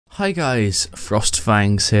Hi guys,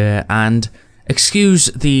 FrostFangs here, and excuse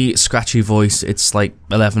the scratchy voice, it's like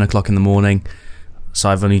 11 o'clock in the morning, so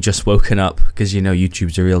I've only just woken up, because you know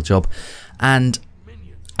YouTube's a real job, and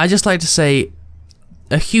I'd just like to say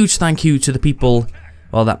a huge thank you to the people,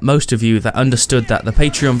 well, that most of you that understood that the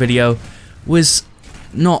Patreon video was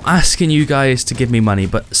not asking you guys to give me money,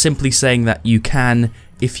 but simply saying that you can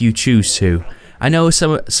if you choose to. I know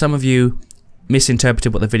some of you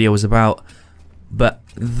misinterpreted what the video was about, but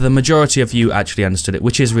the majority of you actually understood it,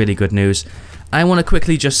 which is really good news. I want to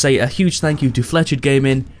quickly just say a huge thank you to Fletchered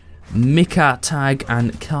Gaming, Mika Tag,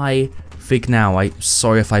 and Kai Vignow. I'm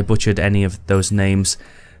sorry if I butchered any of those names.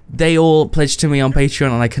 They all pledged to me on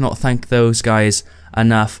Patreon, and I cannot thank those guys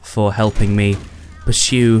enough for helping me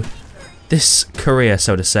pursue this career,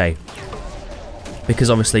 so to say. Because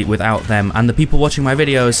obviously without them and the people watching my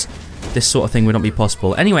videos, this sort of thing would not be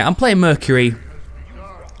possible. Anyway, I'm playing Mercury.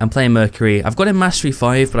 I've got him Mastery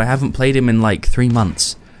 5, but I haven't played him in like 3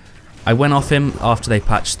 months. I went off him after they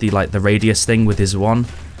patched the the radius thing with his one.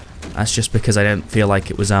 That's just because I didn't feel like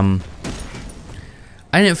it was I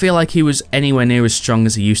didn't feel like he was anywhere near as strong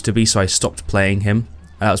as he used to be, so I stopped playing him.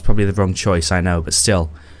 That was probably the wrong choice, I know, but still.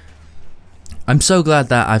 I'm so glad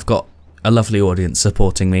that I've got a lovely audience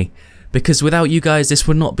supporting me. Because without you guys, this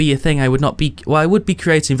would not be a thing. I would not be, well, I would be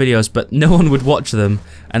creating videos, but no one would watch them,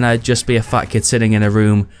 and I'd just be a fat kid sitting in a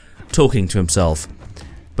room talking to himself.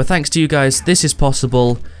 But thanks to you guys, this is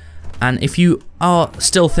possible, and if you are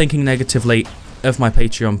still thinking negatively of my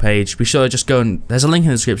Patreon page, be sure to just go and, there's a link in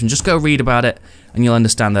the description, just go read about it, and you'll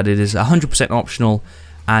understand that it is 100% optional,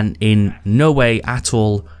 and in no way at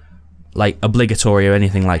all, like, obligatory or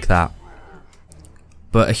anything like that.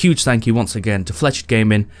 But a huge thank you once again to Fletchered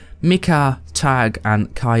Gaming, Mika, Tag,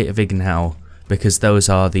 and Kai Vignow, because those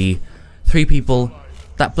are the 3 people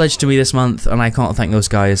that pledged to me this month, and I can't thank those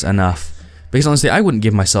guys enough. Because honestly, I wouldn't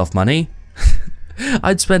give myself money.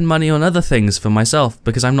 I'd spend money on other things for myself,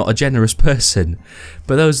 because I'm not a generous person.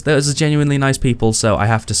 But those are genuinely nice people, so I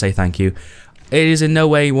have to say thank you. It is in no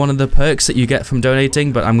way one of the perks that you get from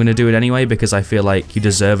donating, but I'm going to do it anyway, because I feel like you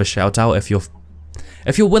deserve a shout out if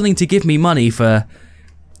you're willing to give me money for,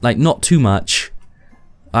 like, not too much.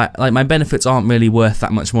 Like, my benefits aren't really worth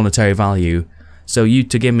that much monetary value, so you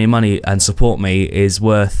to give me money and support me is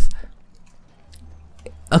worth...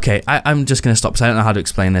 Okay, I'm just going to stop because I don't know how to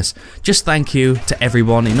explain this. Just thank you to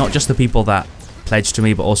everyone, not just the people that pledge to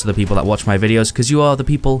me, but also the people that watch my videos, because you are the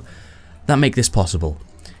people that make this possible.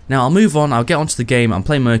 Now, I'll move on, I'll get onto the game, I'm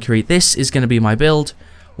playing Mercury. This is going to be my build.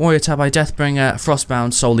 Warrior Tabi, Deathbringer,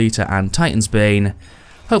 Frostbound, Soul Eater, and Titan's Bane.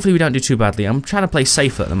 Hopefully we don't do too badly. I'm trying to play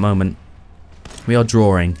safer at the moment. We are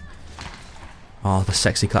drawing. Oh, the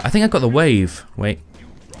sexy clap. I think I got the wave. Wait.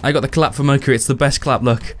 I got the clap for Mercury. It's the best clap.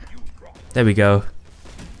 Look. There we go.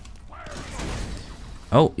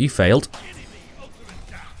 Oh, you failed.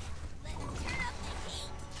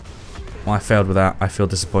 Oh, I failed with that. I feel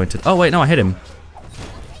disappointed. Oh, wait. No, I hit him.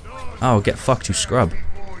 Oh, get fucked, you scrub.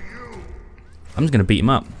 I'm just going to beat him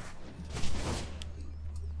up.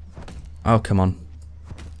 Oh, come on.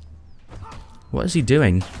 What is he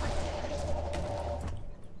doing?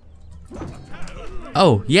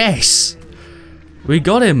 Oh, yes! We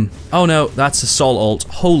got him! Oh no, that's a Soul ult.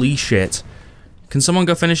 Holy shit. Can someone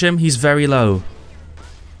go finish him? He's very low.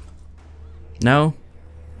 No?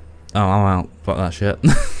 Oh, I'm out. Fuck that shit.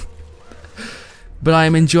 But I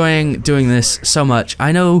am enjoying doing this so much.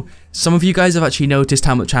 I know some of you guys have actually noticed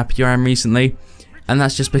how much happier I am recently, and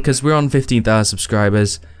that's just because we're on 15,000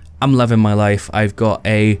 subscribers. I'm loving my life. I've got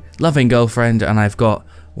a loving girlfriend, and I've got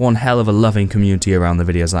one hell of a loving community around the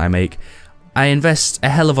videos that I make. I invest a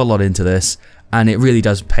hell of a lot into this, and it really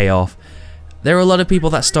does pay off. There are a lot of people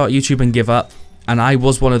that start YouTube and give up, and I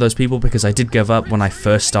was one of those people because I did give up when I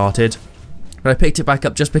first started. But I picked it back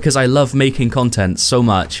up just because I love making content so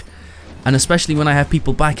much, and especially when I have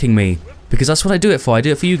people backing me, because that's what I do it for. I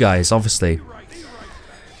do it for you guys, obviously.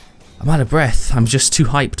 I'm out of breath. I'm just too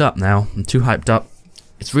hyped up now. I'm too hyped up.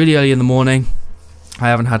 It's really early in the morning. I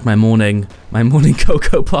haven't had my morning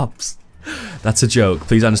Cocoa Pops. That's a joke.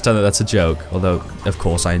 Please understand that that's a joke. Although, of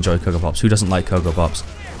course, I enjoy Cocoa Pops. Who doesn't like Cocoa Pops?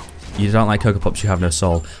 You don't like Cocoa Pops, you have no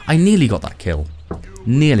soul. I nearly got that kill.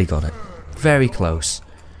 Nearly got it. Very close.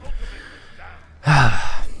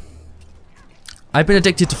 I've been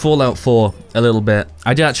addicted to Fallout 4 a little bit.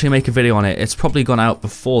 I did actually make a video on it. It's probably gone out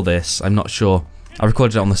before this. I'm not sure. I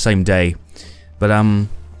recorded it on the same day. But,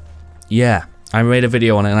 yeah. I made a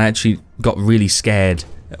video on it and I actually got really scared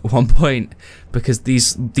at one point because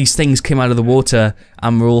these things came out of the water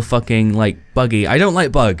and were all fucking like buggy. I don't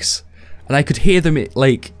like bugs, and I could hear them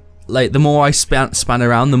like the more I span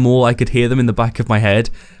around, the more I could hear them in the back of my head,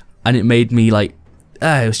 and it made me like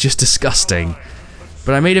it was just disgusting.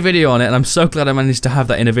 But I made a video on it, and I'm so glad I managed to have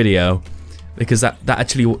that in a video, because that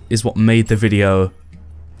actually is what made the video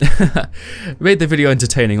made the video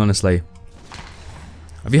entertaining, honestly.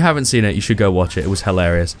 If you haven't seen it, you should go watch it. It was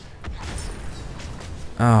hilarious.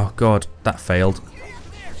 Oh god, that failed.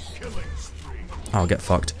 I'll get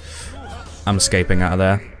fucked. I'm escaping out of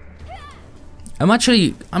there. I'm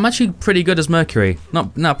actually pretty good as Mercury.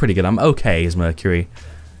 Not pretty good. I'm okay as Mercury.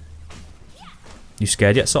 You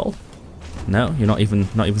scared yet, Sol? No, you're not even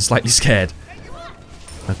slightly scared.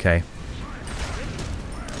 Okay.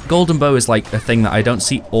 Golden Bow is like a thing that I don't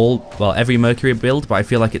see every Mercury build, but I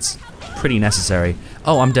feel like it's pretty necessary.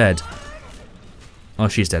 Oh, I'm dead. Oh,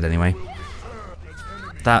 she's dead anyway.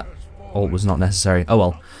 That ult was not necessary. Oh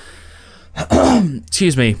well.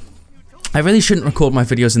 Excuse me. I really shouldn't record my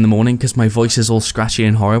videos in the morning because my voice is all scratchy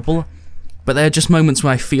and horrible. But there are just moments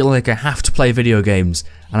when I feel like I have to play video games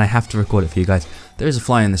and I have to record it for you guys. There is a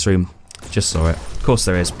fly in this room. Just saw it. Of course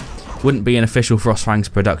there is. Wouldn't be an official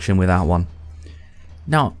FrostFangs production without one.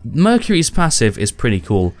 Now, Mercury's passive is pretty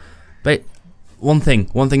cool. But one thing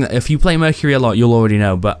that if you play Mercury a lot, you'll already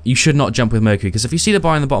know, but you should not jump with Mercury, because if you see the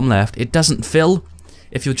bar in the bottom left, it doesn't fill.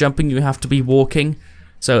 If you're jumping, you have to be walking.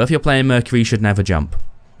 So if you're playing Mercury, you should never jump,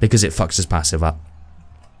 because it fucks his passive up.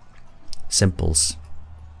 Simples.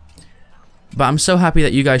 But I'm so happy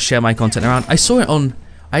that you guys share my content around. I saw it on...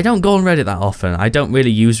 I don't go on Reddit that often. I don't really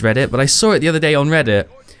use Reddit, but I saw it the other day on Reddit,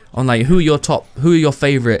 on like, who are your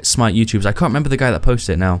favourite Smite YouTubers? I can't remember the guy that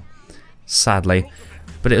posted it now, sadly.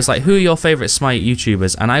 But it was like, who are your favourite Smite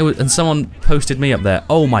YouTubers? And someone posted me up there.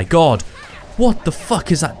 Oh my god! What the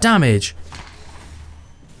fuck is that damage?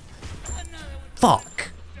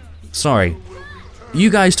 Fuck. Sorry. You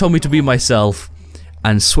guys told me to be myself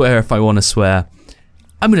and swear if I want to swear.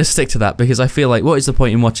 I'm going to stick to that because I feel like, what is the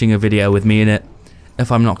point in watching a video with me in it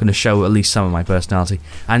if I'm not going to show at least some of my personality?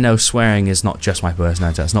 I know swearing is not just my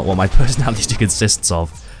personality. That's not what my personality consists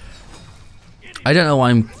of. I don't know why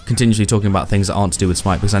I'm continuously talking about things that aren't to do with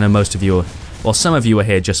Smite, because I know most of you are, well, some of you are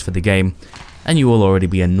here just for the game, and you will already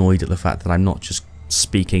be annoyed at the fact that I'm not just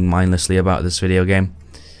speaking mindlessly about this video game.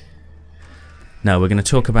 No, we're going to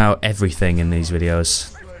talk about everything in these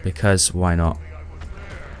videos, because why not?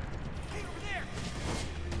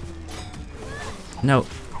 No,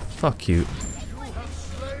 fuck you.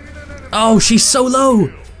 Oh, she's so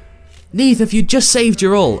low! Neith, if you'd just saved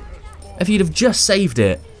your ult, if you'd have just saved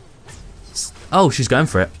it. Oh, she's going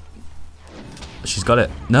for it. She's got it.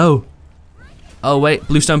 No. Oh, wait,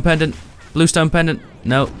 bluestone pendant. Bluestone pendant.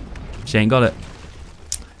 No, she ain't got it.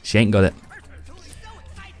 She ain't got it.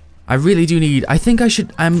 I really do need... I think I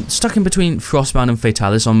should... I'm stuck in between Frostbound and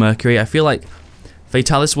Fatalis on Mercury. I feel like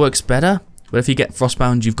Fatalis works better, but if you get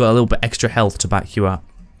Frostbound, you've got a little bit extra health to back you up.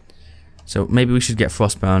 So maybe we should get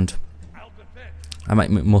Frostbound. That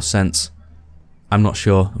might make more sense. I'm not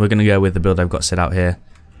sure. We're going to go with the build I've got set out here.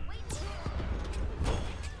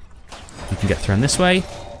 You can get thrown this way.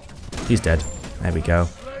 He's dead. There we go.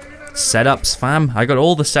 Setups, fam. I got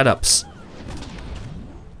all the setups.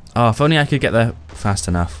 Oh, if only I could get there fast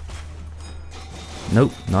enough.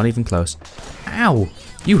 Nope, not even close. Ow!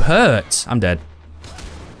 You hurt! I'm dead.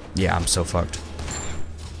 Yeah, I'm so fucked.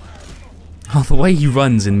 Oh, the way he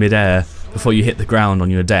runs in midair before you hit the ground on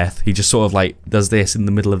your death, he just sort of like does this in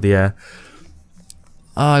the middle of the air.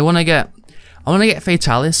 Oh, I want to get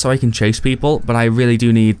Fatalis so I can chase people, but I really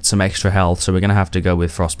do need some extra health, so we're going to have to go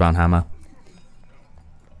with Frostbound Hammer.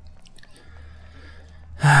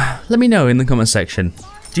 Let me know in the comment section.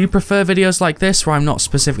 Do you prefer videos like this where I'm not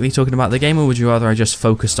specifically talking about the game, or would you rather I just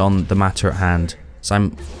focused on the matter at hand? So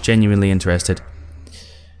I'm genuinely interested.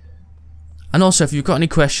 And also, if you've got any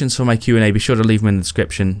questions for my Q&A, be sure to leave them in the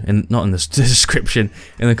description, not in the description,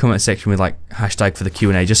 in the comment section with like hashtag for the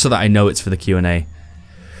Q&A, just so that I know it's for the Q&A.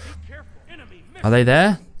 Are they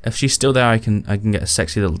there? If she's still there, I can get a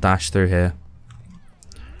sexy little dash through here.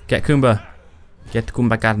 Get Kumba. Get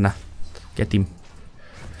Kumba Gardner. Get him.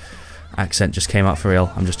 Accent just came out for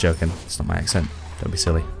real. I'm just joking. It's not my accent. Don't be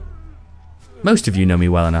silly. Most of you know me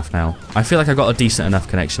well enough now. I feel like I got a decent enough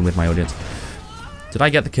connection with my audience. Did I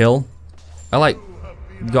get the kill? I like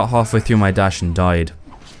got halfway through my dash and died.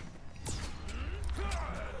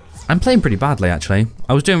 I'm playing pretty badly actually.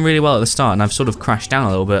 I was doing really well at the start and I've sort of crashed down a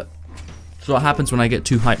little bit. That's what happens when I get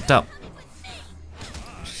too hyped up.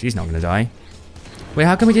 She's not gonna die. Wait,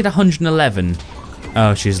 how come we did 111?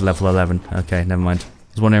 Oh, she's level 11. Okay, never mind.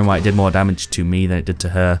 I was wondering why it did more damage to me than it did to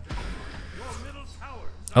her.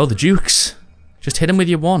 Oh, the Jukes. Just hit him with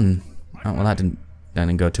your one. Oh, well, that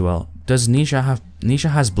didn't go too well. Does Nisha have... Nisha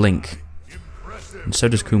has Blink. And so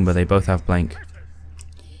does Kumba. They both have Blink.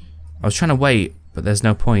 I was trying to wait, but there's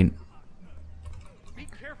no point.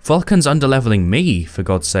 Vulcan's underleveling me, for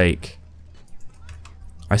God's sake.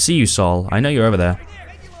 I see you, Sol. I know you're over there.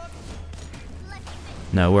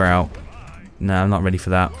 No, we're out. No, I'm not ready for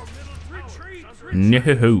that.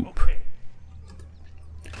 Nope.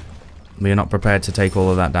 We are not prepared to take all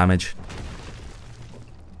of that damage.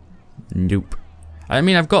 Nope. I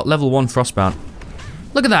mean, I've got level 1 Frostbound.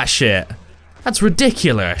 Look at that shit! That's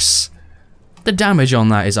ridiculous! The damage on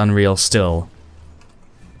that is unreal still.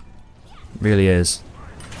 It really is.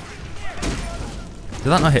 Did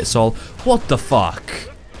that not hit Sol? What the fuck?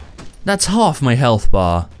 That's half my health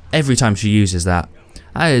bar every time she uses that.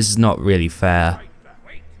 That is not really fair.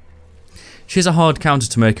 She has a hard counter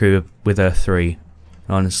to Mercury with her 3,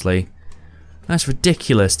 honestly. That's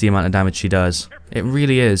ridiculous, the amount of damage she does. It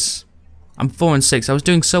really is. I'm 4 and 6. I was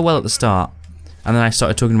doing so well at the start. And then I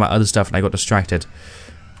started talking about other stuff and I got distracted.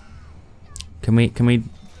 Can we...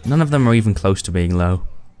 None of them are even close to being low.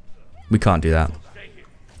 We can't do that.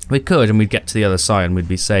 We could and we'd get to the other side and we'd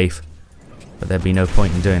be safe. But there'd be no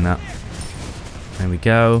point in doing that. There we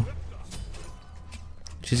go.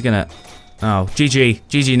 She's gonna... Oh, GG.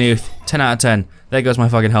 GG Nuth. 10 out of 10. There goes my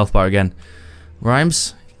fucking health bar again.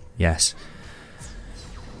 Rhymes? Yes.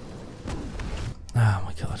 Oh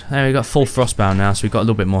my god. There we got full Frostbound now, so we've got a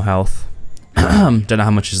little bit more health. Don't know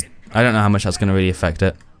how much is... I don't know how much that's gonna really affect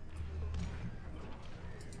it.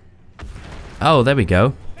 Oh, there we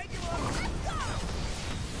go.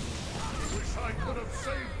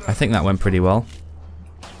 I think that went pretty well.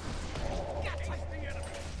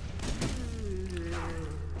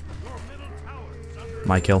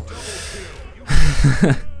 My kill.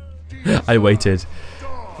 I waited.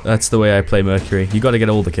 That's the way I play Mercury. You gotta get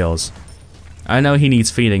all the kills. I know he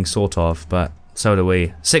needs feeding, sort of, but so do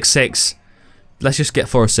we. 6-6. Let's just get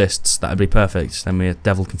 4 assists. That'd be perfect. Then we're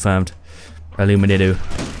devil confirmed. Illuminato.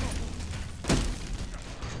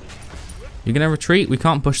 You're gonna retreat? We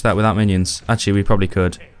can't push that without minions. Actually, we probably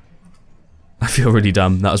could. I feel really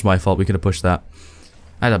dumb. That was my fault. We could have pushed that.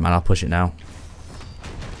 I don't mind. I'll push it now.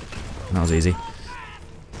 That was easy.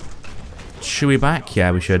 Should we back?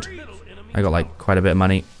 Yeah, we should. I got like quite a bit of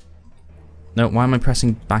money. No, why am I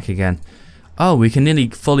pressing back again? Oh, we can nearly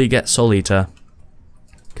fully get Soul Eater.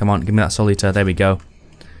 Come on, give me that Soul Eater. There we go.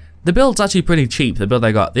 The build's actually pretty cheap, the build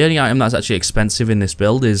I got. The only item that's actually expensive in this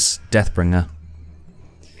build is Deathbringer.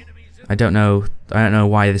 I don't know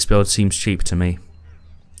why this build seems cheap to me.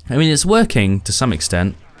 I mean, it's working to some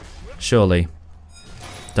extent. Surely.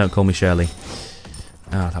 Don't call me Shirley.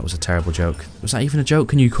 Oh, that was a terrible joke. Was that even a joke?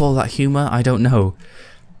 Can you call that humour? I don't know.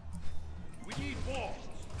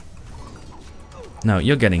 No,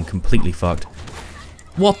 you're getting completely fucked.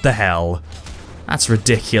 What the hell? That's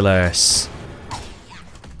ridiculous.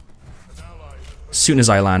 As soon as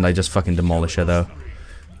I land, I just fucking demolish her, though.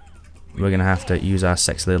 We're gonna have to use our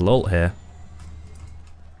sexy little ult here.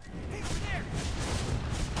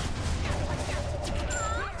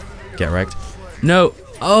 Get wrecked. No!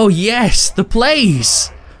 Oh, yes! The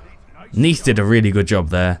plays! Neath did a really good job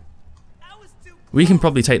there. We can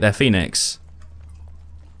probably take their Phoenix.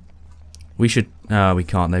 We should... Oh, we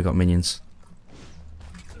can't. They've got minions.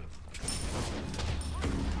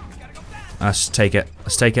 Let's take it.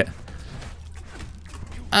 Let's take it.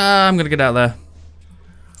 I'm gonna get out there.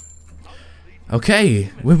 Okay,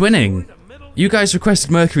 we're winning. You guys requested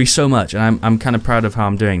Mercury so much, and I'm kind of proud of how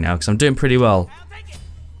I'm doing now, because I'm doing pretty well.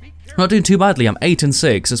 I'm not doing too badly. I'm 8 and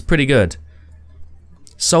 6. That's pretty good.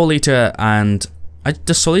 Soul Eater and...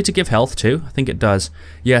 does Soul Eater give health too? I think it does.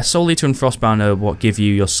 Yeah, Soul Eater and Frostbound are what give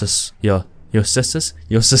you your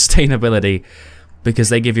sustainability, because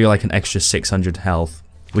they give you like an extra 600 health,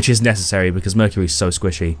 which is necessary because Mercury's so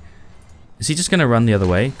squishy. Is he just gonna run the other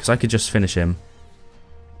way? Because I could just finish him.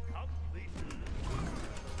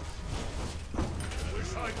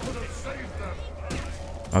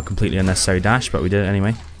 A completely unnecessary dash, but we did it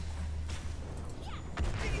anyway.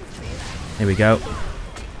 Here we go.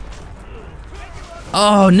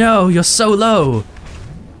 Oh no, you're so low!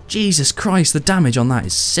 Jesus Christ, the damage on that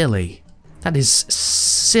is silly. That is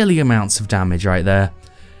silly amounts of damage right there.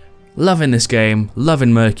 Loving this game,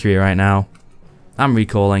 loving Mercury right now. I'm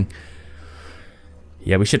recalling.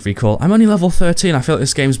 Yeah, we should recall. I'm only level 13, I feel like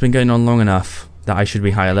this game's been going on long enough that I should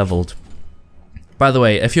be higher leveled. By the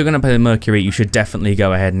way, if you're going to play Mercury, you should definitely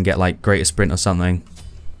go ahead and get like Greater Sprint or something.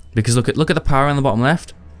 Because look at the power on the bottom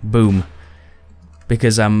left. Boom.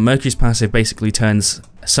 Because Mercury's passive basically turns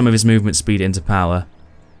some of his movement speed into power.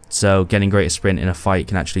 So getting Greater Sprint in a fight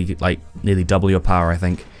can actually like nearly double your power, I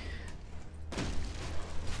think.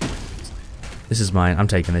 This is mine. I'm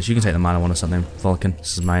taking this. You can take the mana one or something. Vulcan,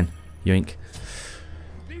 this is mine. Yoink.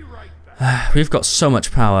 We've got so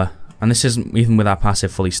much power, and this isn't even with our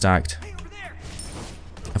passive fully stacked.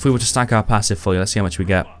 If we were to stack our passive fully, let's see how much we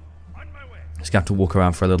get. Just gonna have to walk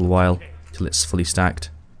around for a little while till it's fully stacked.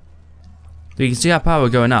 So you can see our power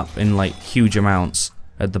going up in like huge amounts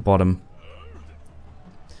at the bottom.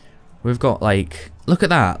 We've got like, look at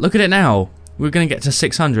that, look at it now. We're gonna get to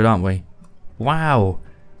 600, aren't we? Wow,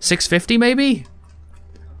 650 maybe?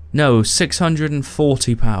 No,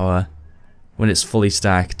 640 power when it's fully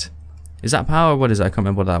stacked. Is that power? What is it? I can't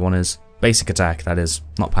remember what that one is. Basic attack, that is,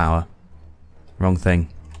 not power. Wrong thing.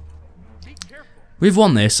 We've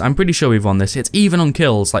won this. I'm pretty sure we've won this. It's even on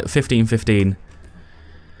kills, like 15-15.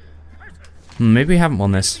 Maybe we haven't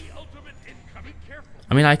won this.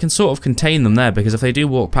 I mean, I can sort of contain them there, because if they do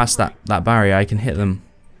walk past that barrier, I can hit them.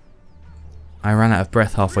 I ran out of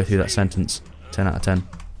breath halfway through that sentence. 10 out of 10.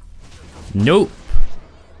 Nope.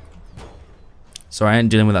 Sorry, I ain't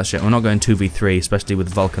dealing with that shit. We're not going 2v3, especially with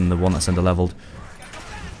Vulcan, the one that's under-leveled.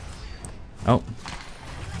 Oh.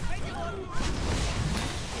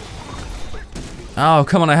 Oh,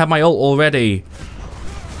 come on, I have my ult already.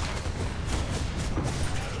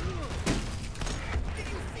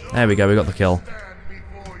 There we go, we got the kill.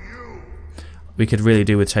 We could really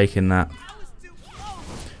do with taking that.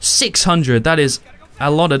 600, that is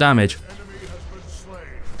a lot of damage.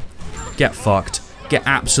 Get fucked. Get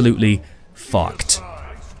absolutely fucked.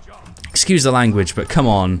 Excuse the language, but come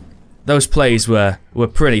on. Those plays were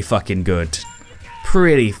pretty fucking good.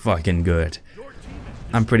 Pretty fucking good.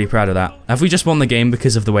 I'm pretty proud of that. Have we just won the game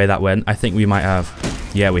because of the way that went? I think we might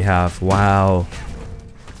have. Yeah, we have. Wow.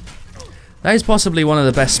 That is possibly one of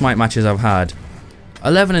the best Smite matches I've had.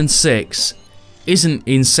 11-6 isn't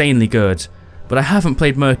insanely good, but I haven't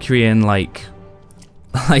played Mercury in like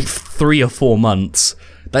 3 or 4 months.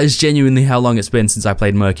 That is genuinely how long it's been since I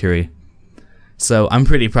played Mercury. So I'm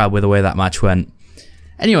pretty proud with the way that match went.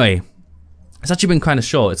 Anyway, it's actually been kind of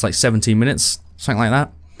short. It's like 17 minutes, something like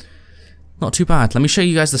that. Not too bad. Let me show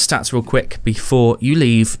you guys the stats real quick before you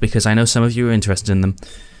leave, because I know some of you are interested in them.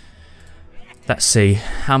 Let's see,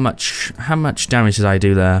 how much damage did I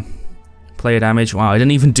do there? Player damage? Wow, I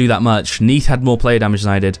didn't even do that much. Neath had more player damage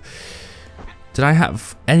than I did. Did I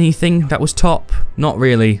have anything that was top? Not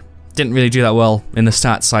really. Didn't really do that well in the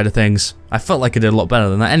stats side of things. I felt like I did a lot better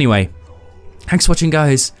than that. Anyway, thanks for watching,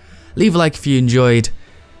 guys. Leave a like if you enjoyed.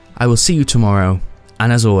 I will see you tomorrow.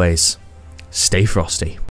 And as always, stay frosty.